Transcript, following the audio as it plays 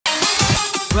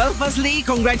Well, firstly,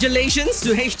 congratulations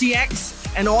to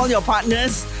HTX and all your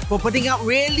partners for putting up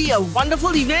really a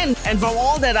wonderful event. And from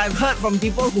all that I've heard from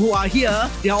people who are here,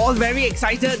 they are all very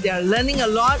excited. They are learning a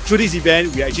lot. Through this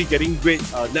event, we are actually getting great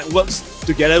networks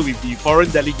together with the foreign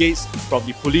delegates from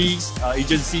the police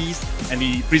agencies and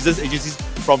the prisons agencies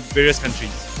from various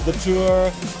countries. The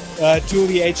tour to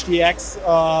the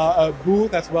HTX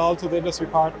booth as well to the industry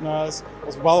partners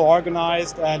was well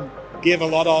organized and gave a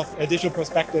lot of additional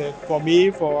perspective for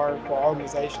me, for our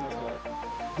organization as well.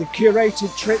 The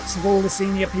curated trips of all the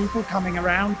senior people coming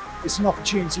around is an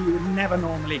opportunity you would never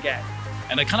normally get.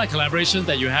 And the kind of collaboration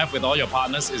that you have with all your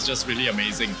partners is just really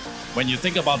amazing. When you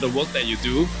think about the work that you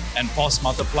do and force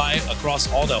multiply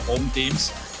across all the home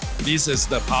teams, this is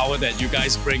the power that you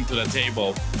guys bring to the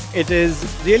table. It is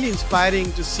really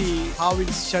inspiring to see how in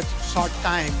such short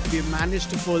time we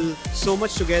managed to pull so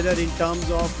much together in terms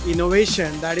of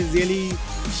innovation that is really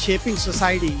shaping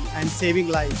society and saving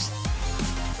lives.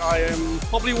 I am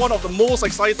probably one of the most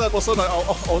excited person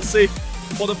I would say.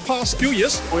 For the past few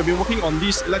years, we've been working on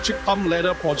this electric pump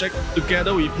ladder project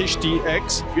together with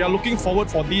HTX. We are looking forward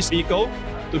for this vehicle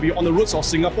to be on the roads of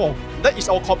Singapore. That is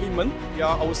our commitment,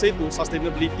 I would say, to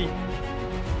sustainability.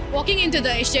 Walking into the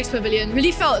HTX pavilion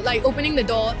really felt like opening the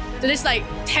door to this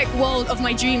tech world of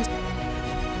my dreams.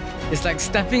 It's like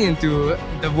stepping into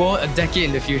the world a decade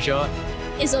in the future.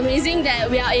 It's amazing that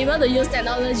we are able to use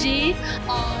technology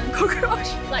on cockroach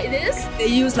like this. They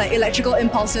use electrical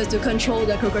impulses to control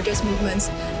the cockroaches' movements.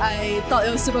 I thought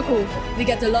it was super cool. We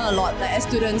get to learn a lot as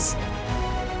students.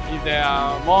 If there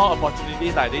are more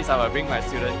opportunities like this, I will bring my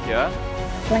students here.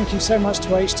 Thank you so much to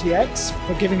HTX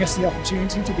for giving us the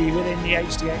opportunity to be within the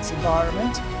HTX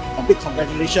environment. A big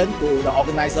congratulations to the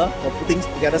organizer for putting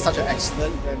together such an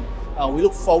excellent event. We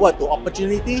look forward to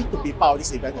opportunity to be part of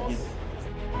this event again.